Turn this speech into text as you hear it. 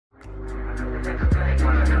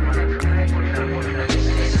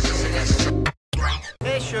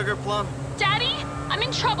problem? Daddy, I'm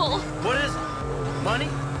in trouble. What is it? Money?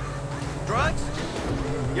 Drugs?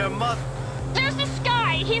 Your mother? There's this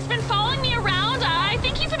guy. He's been following me around. I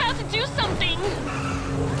think he's about to do something.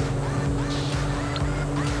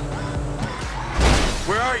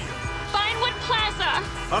 Where are you? Vinewood Plaza.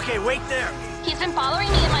 Okay, wait there. He's been following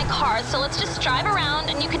me in my car, so let's just drive around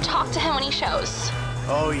and you can talk to him when he shows.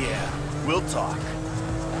 Oh yeah, we'll talk.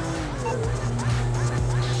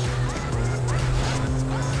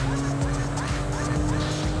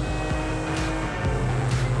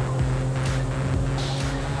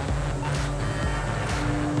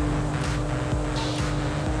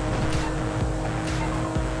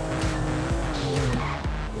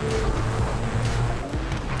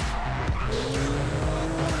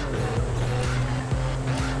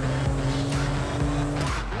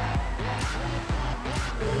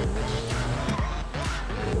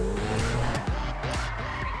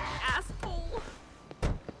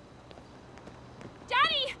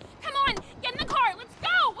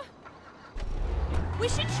 We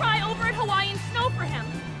should try over at Hawaiian Snow for him.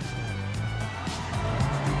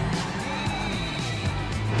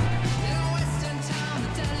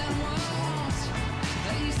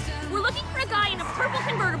 We're looking for a guy in a purple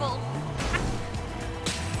convertible.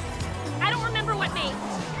 I don't remember what make.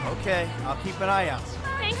 Okay, I'll keep an eye out.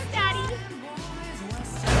 Thanks, Daddy.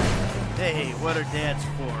 Hey, what are dads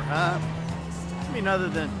for, huh? I mean, other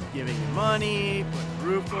than giving you money, putting a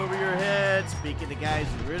roof over your head, speaking to guys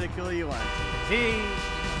who ridicule you on TV.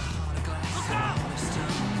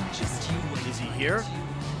 Is he here?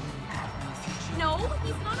 No,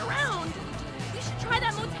 he's not around. We should try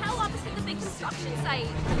that motel opposite the big construction site.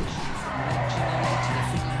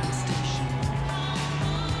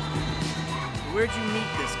 Where'd you meet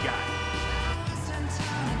this guy?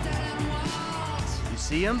 You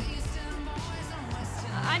see him?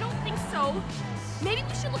 I don't think so. Maybe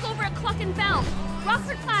we should look over at Cluck and Bell,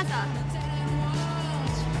 Rockford Plaza.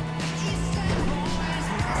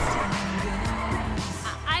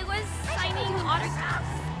 I was signing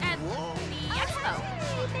autographs at the expo.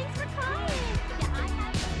 Hey, thanks for calling. Yeah, I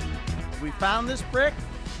have. We found this brick?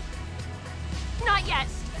 Not yet.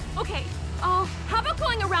 Okay, how about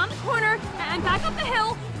going around the corner and back up the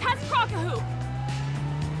hill past Crockahoo?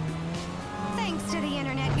 Thanks to the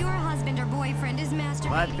internet, your husband or boyfriend is masturbating.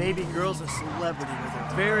 My baby girl's a celebrity with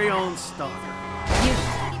her very own stalker.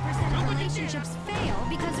 30% of relationships fail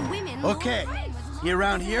because women. Okay, you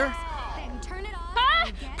around here? Then turn it off.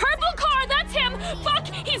 Ah! Purple car, that's him! Fuck,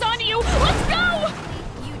 he's on to you! Let's go!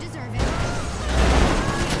 You deserve it.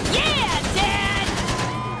 Yeah, Dad!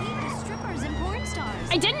 Eat the strippers and porn stars.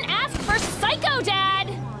 I didn't ask for Psycho, Dad!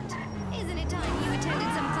 Isn't it time you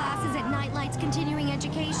attended some classes at Nightlight's Continuing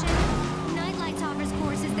Education? Nightlights offers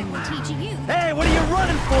courses that will teach you. Hey, what are you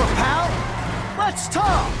running for, pal? Let's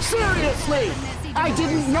talk! Seriously! I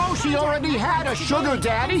didn't know she already had a sugar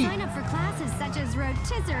daddy! Sign up for classes such as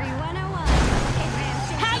Rotisserie 101.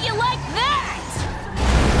 How you like that?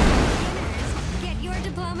 Get your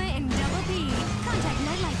diploma in Double P. Contact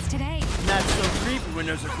Nightlights today. Not so creepy when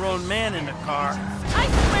there's a grown man in the car. I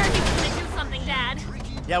swear he was gonna do something, Dad.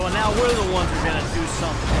 Yeah, well now we're the ones who are gonna do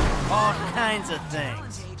something. All kinds of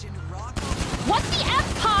things. What's the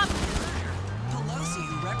F, Pop? Pelosi,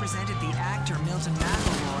 who represented the actor Milton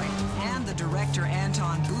McElroy and the director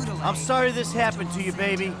Anton Boudelet. I'm sorry this happened to you,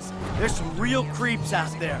 baby. There's some real creeps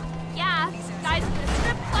out there. Yeah, guys in the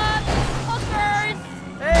strip club, hookers.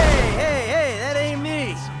 Hey, that ain't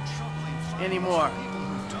me. Anymore.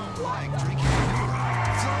 Flow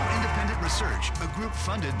Independent Research, a group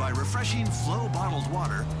funded by Refreshing Flow Bottled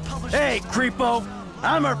Water, published... Hey, creepo.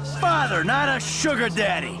 I'm her father, not a sugar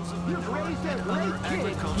daddy. You've raised a great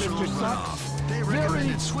kid, Mr. Sucks. They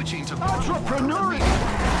recommended switching to Entrepreneurial!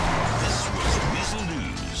 This was Weasel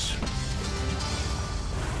News.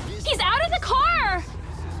 He's out of the car!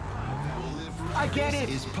 I get it.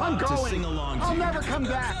 Is I'm Pop to going. sing along I'll to. never come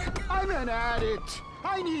back. I'm an addict.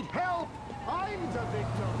 I need help. I'm the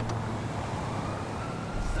victim.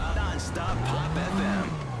 Non-stop Pop FM.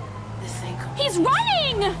 He's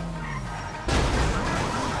running!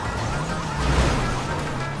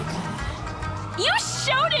 You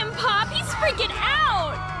showed him, Pop! He's freaking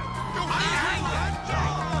out!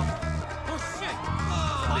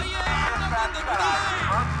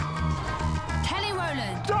 Kelly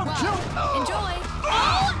Rowland. Don't kill. Enjoy.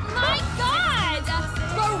 Oh my God!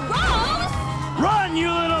 Gross! Run, you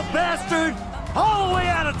little bastard! All the way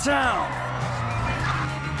out of town!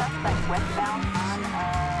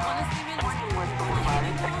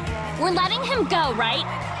 We're letting him go, right?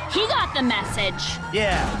 He got the message.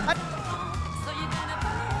 Yeah,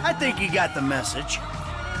 I think you got the message.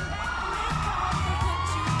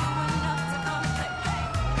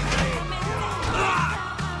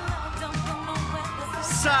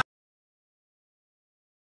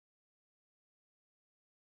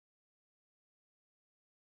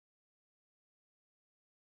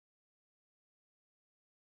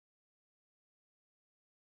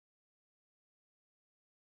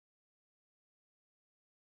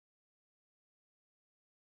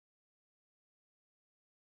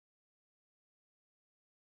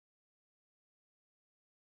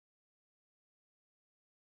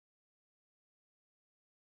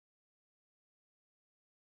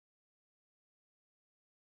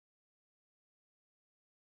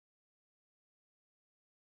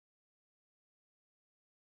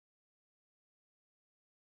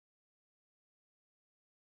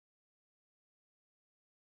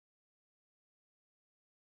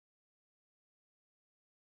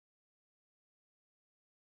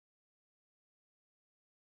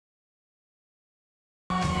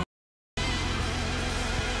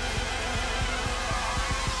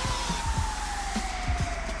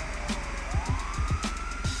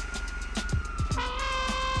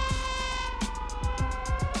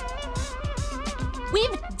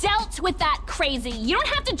 We've dealt with that crazy. You don't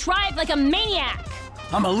have to drive like a maniac.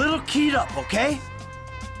 I'm a little keyed up, okay?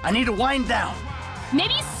 I need to wind down.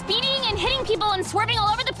 Maybe speeding and hitting people and swerving all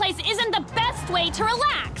over the place isn't the best way to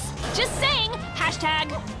relax. Just saying, hashtag.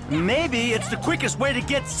 Maybe it's the quickest way to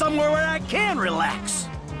get somewhere where I can relax.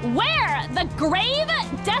 Where? The grave?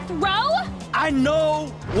 Death row? I know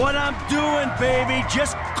what I'm doing, baby.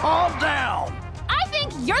 Just calm down. I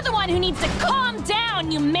think you're the one who needs to calm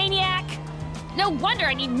down, you maniac. No wonder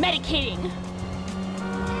I need medicating.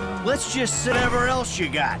 Let's just sit whatever else you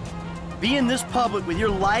got. Being this public with your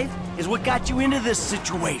life is what got you into this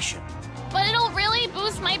situation. But it'll really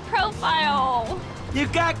boost my profile. You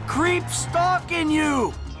got creeps stalking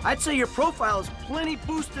you. I'd say your profile is plenty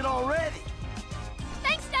boosted already.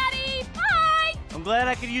 Thanks, Daddy. Bye. I'm glad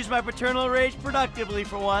I could use my paternal rage productively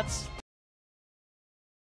for once.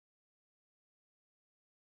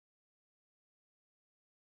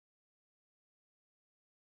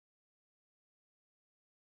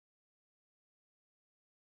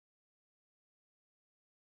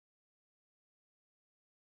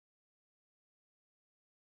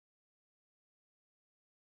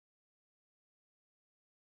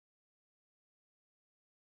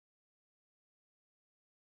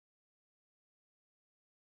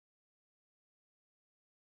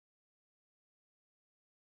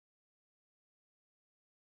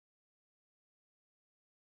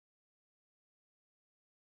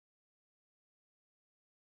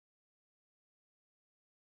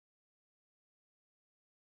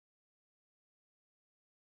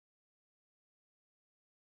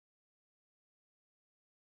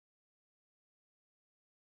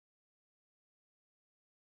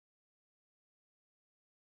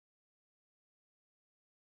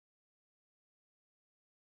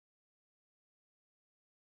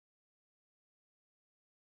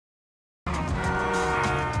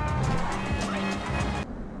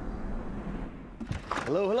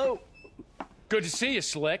 Hello, hello. Good to see you,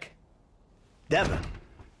 Slick. Devin,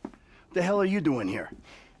 what the hell are you doing here?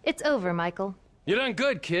 It's over, Michael. You done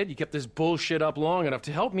good, kid. You kept this bullshit up long enough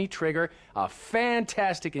to help me trigger a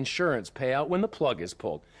fantastic insurance payout when the plug is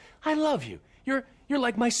pulled. I love you. You're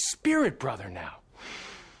like my spirit brother now.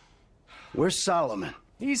 Where's Solomon?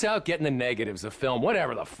 He's out getting the negatives, the film,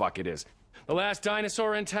 whatever the fuck it is. The last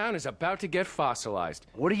dinosaur in town is about to get fossilized.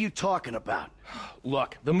 What are you talking about?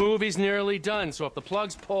 Look, the movie's nearly done, so if the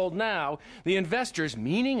plug's pulled now, the investors,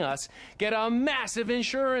 meaning us, get a massive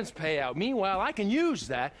insurance payout. Meanwhile, I can use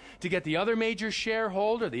that to get the other major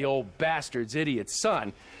shareholder, the old bastard's idiot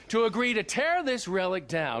son, to agree to tear this relic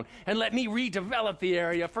down and let me redevelop the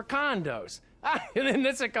area for condos. And in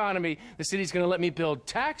this economy, the city's gonna let me build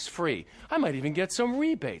tax-free. I might even get some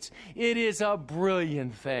rebates. It is a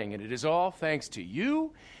brilliant thing, and it is all thanks to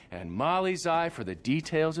you and Molly's eye for the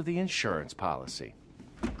details of the insurance policy.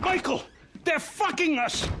 Michael, they're fucking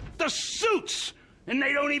us! The suits! And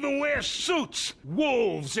they don't even wear suits!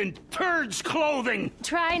 Wolves in turds' clothing!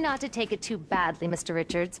 Try not to take it too badly, Mr.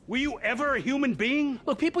 Richards. Were you ever a human being?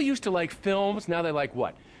 Look, people used to like films, now they like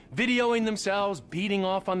what? Videoing themselves, beating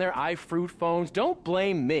off on their iFruit phones. Don't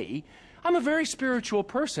blame me. I'm a very spiritual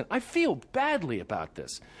person. I feel badly about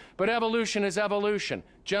this. But evolution is evolution.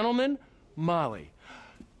 Gentlemen, Molly,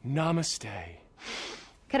 namaste.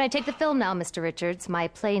 Can I take the film now, Mr. Richards? My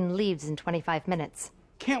plane leaves in 25 minutes.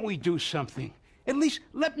 Can't we do something? At least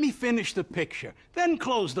let me finish the picture, then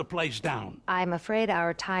close the place down. I'm afraid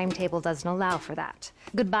our timetable doesn't allow for that.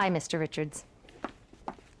 Goodbye, Mr. Richards.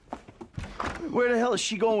 Where the hell is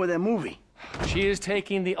she going with that movie? She is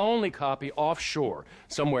taking the only copy offshore,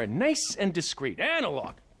 somewhere nice and discreet.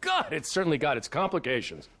 Analog. God, it's certainly got its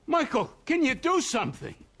complications. Michael, can you do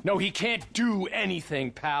something? No, he can't do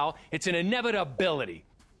anything, pal. It's an inevitability.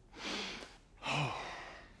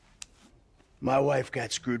 My wife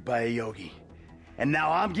got screwed by a yogi. And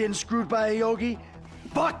now I'm getting screwed by a yogi?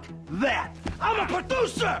 Fuck that! I'm a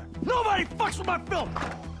producer! Nobody fucks with my film!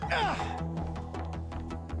 Ugh.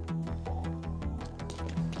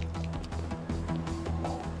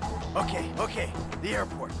 Okay, the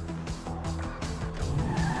airport.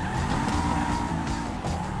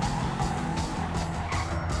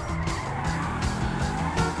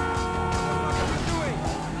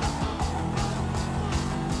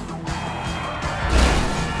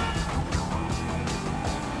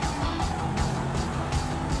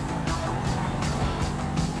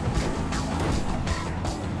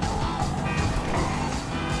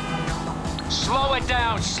 Slow it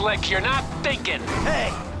down, Slick. You're not thinking.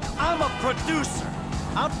 Hey, I'm a producer.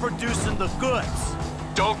 I'm producing the goods.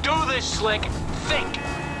 Don't do this, Slick. Think.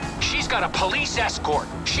 She's got a police escort.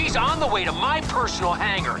 She's on the way to my personal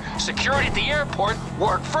hangar. Security at the airport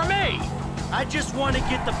worked for me. I just want to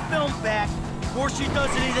get the film back before she does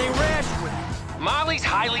anything rash with it. Molly's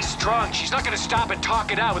highly strung. She's not gonna stop and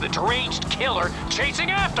talk it out with a deranged killer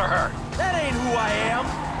chasing after her. That ain't who I am.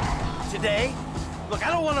 Today, look,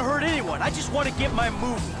 I don't want to hurt anyone. I just want to get my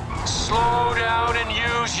movie. Slow down and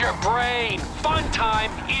use your brain. Fun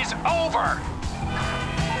time is over.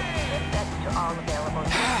 To all available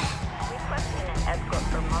units. Requesting an escort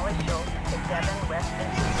for Molly Schultz to Devon West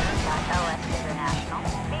LS International.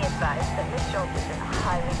 Be advised that Miss Schultz is in a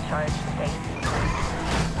highly charged state.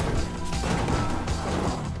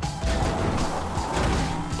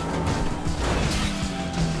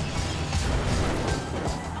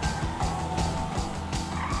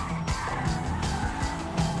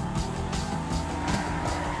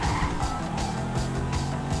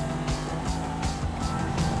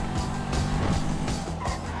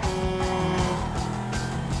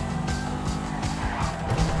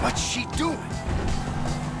 What's she doing?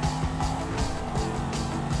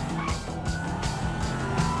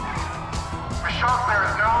 Miss Schultz, there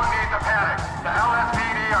is no need to panic. The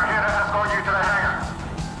LSPD are here to escort you to the hangar.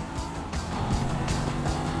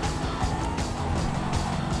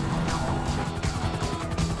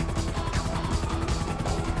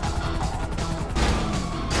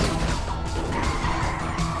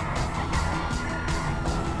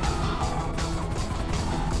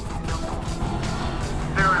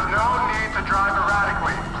 There is no need to drive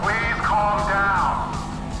erratically. Please calm down.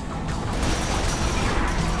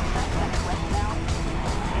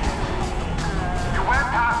 You went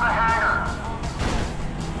past the hangar.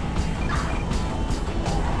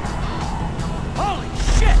 Holy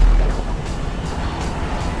shit!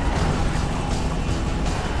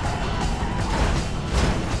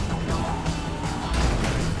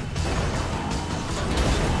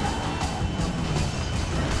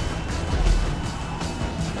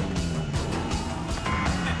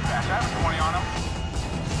 Dispatch, I have 20 on him.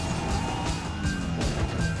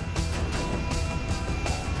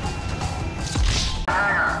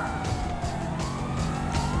 Hangar.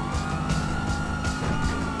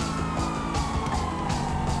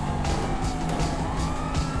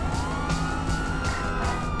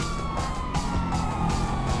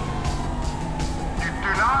 You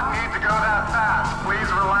do not need to go that fast. Please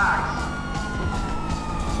relax.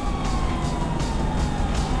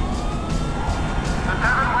 The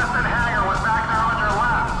Devon Weston hangar was back there on your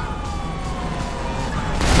left.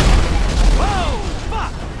 Whoa!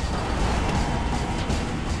 Fuck!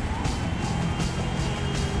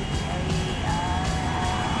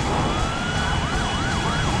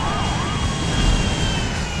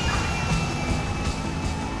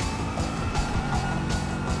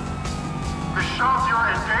 Miss Schultz, you are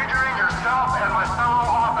endangering yourself and my fellow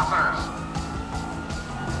officers.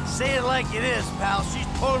 Say it like it is, pal. She's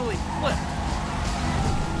totally flipped.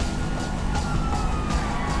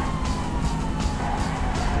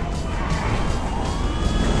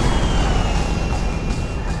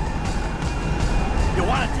 You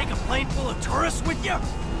want to take a plane full of tourists with you?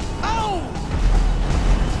 Oh!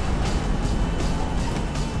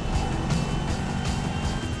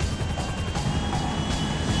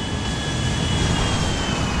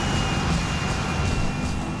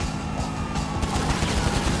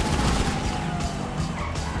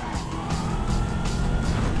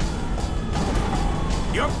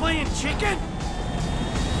 You're playing chicken?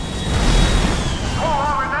 Pull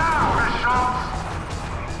over now, Miss Schultz.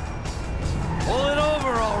 Pull it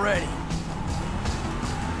over already.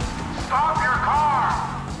 Stop your car.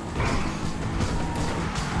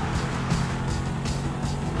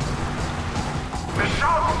 Miss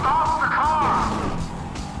Schultz, stop the car.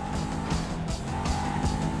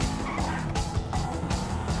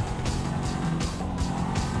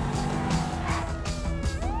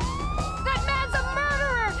 That man's a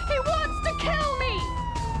murderer! He wants to kill me!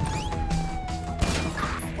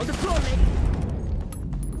 On the floor, mate.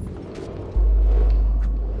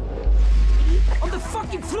 On the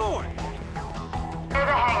fucking floor! To the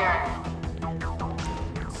hangar.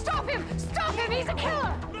 Stop him! Stop him! He's a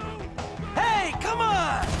killer! Hey, come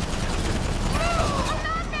on! No! A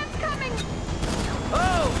madman's coming!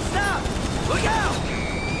 Oh, stop! Look out!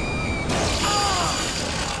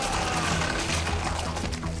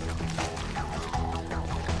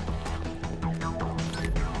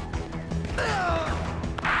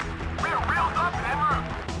 We're wheels up and en route.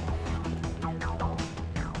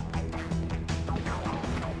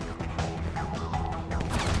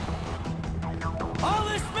 All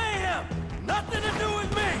this mayhem! Nothing to do with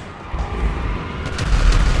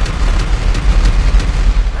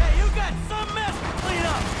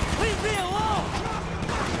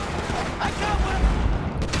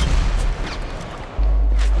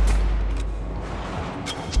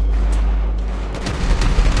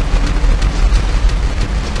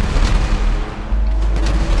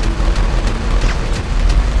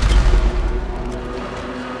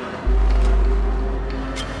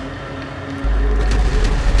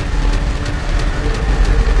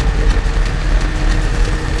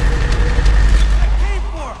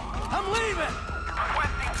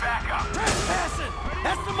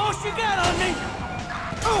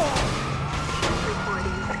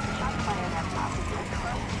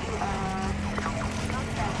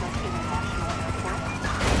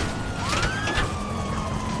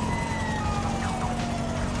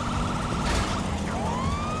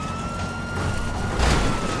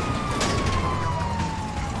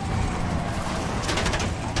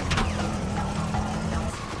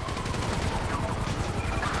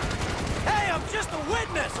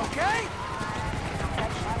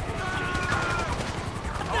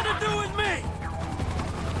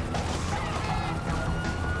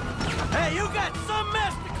got some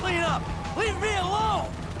mess to clean up. Leave me alone.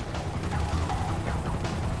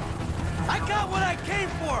 I got what I came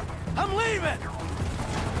for. I'm leaving.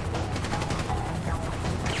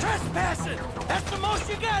 Trespassing. That's the most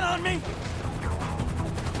you got on me.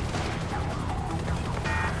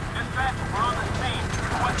 Dispatch, we're on the scene.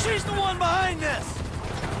 She's the one behind this.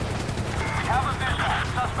 We have a visual.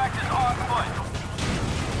 Suspect is on foot.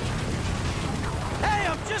 Hey,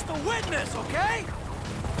 I'm just a witness, okay?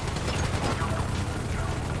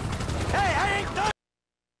 Hey, I ain't done.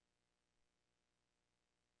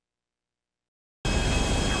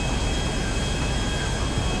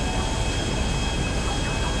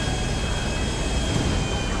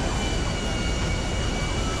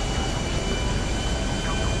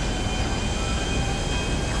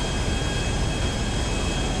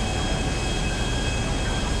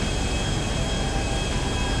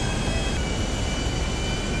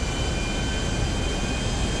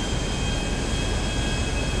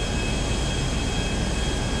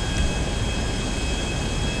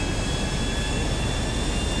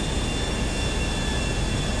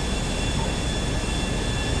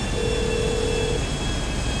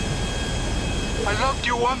 I loved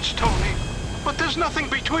you once, Tony, but there's nothing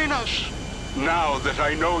between us. Now that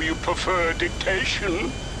I know you prefer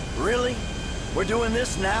dictation. Really? We're doing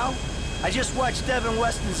this now? I just watched Devin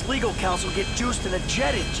Weston's legal counsel get juiced in a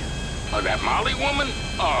jet engine. Oh, that Molly woman?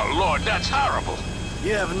 Oh, Lord, that's horrible.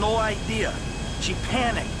 You have no idea. She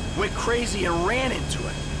panicked, went crazy, and ran into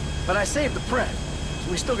it. But I saved the print,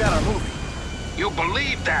 so we still got our movie. You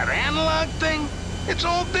believe that analog thing? It's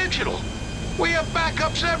all digital. We have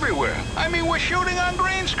backups everywhere. I mean, we're shooting on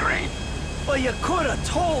green screen. Well, you could have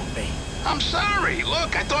told me. I'm sorry.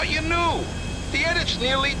 Look, I thought you knew. The edit's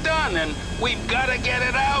nearly done, and we've got to get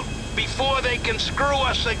it out before they can screw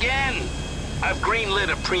us again. I've greenlit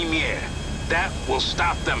a premiere. That will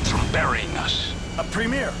stop them from burying us. A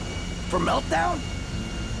premiere? For Meltdown?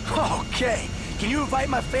 Okay. Can you invite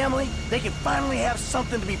my family? They can finally have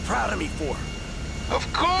something to be proud of me for. Of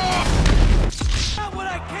course! Not what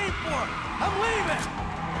I came for! I'm leaving!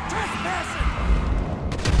 Trespassing!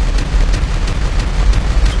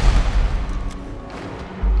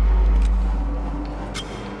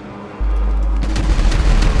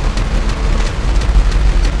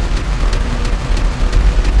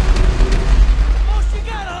 Most you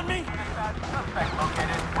got on me! Suspect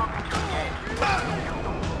located. Welcome to engage.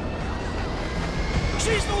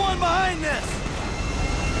 She's the one behind this!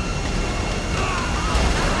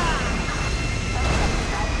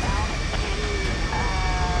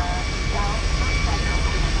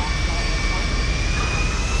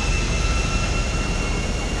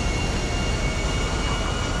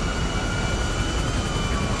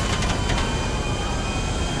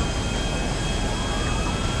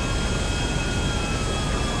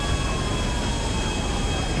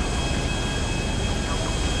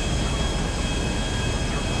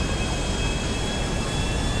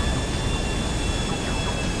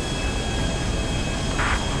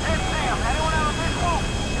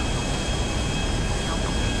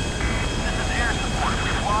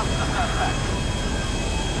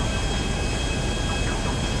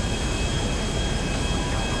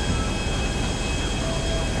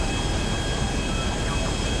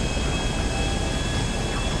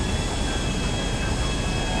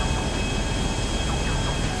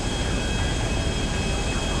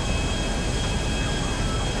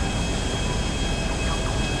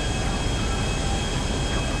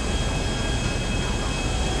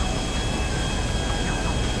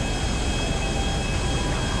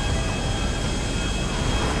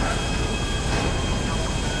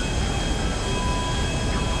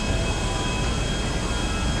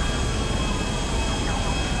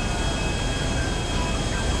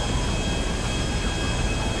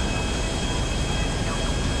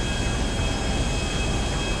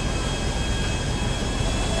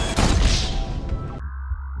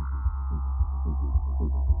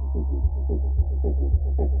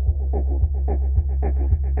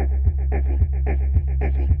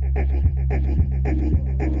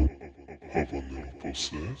 Have a little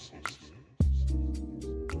process.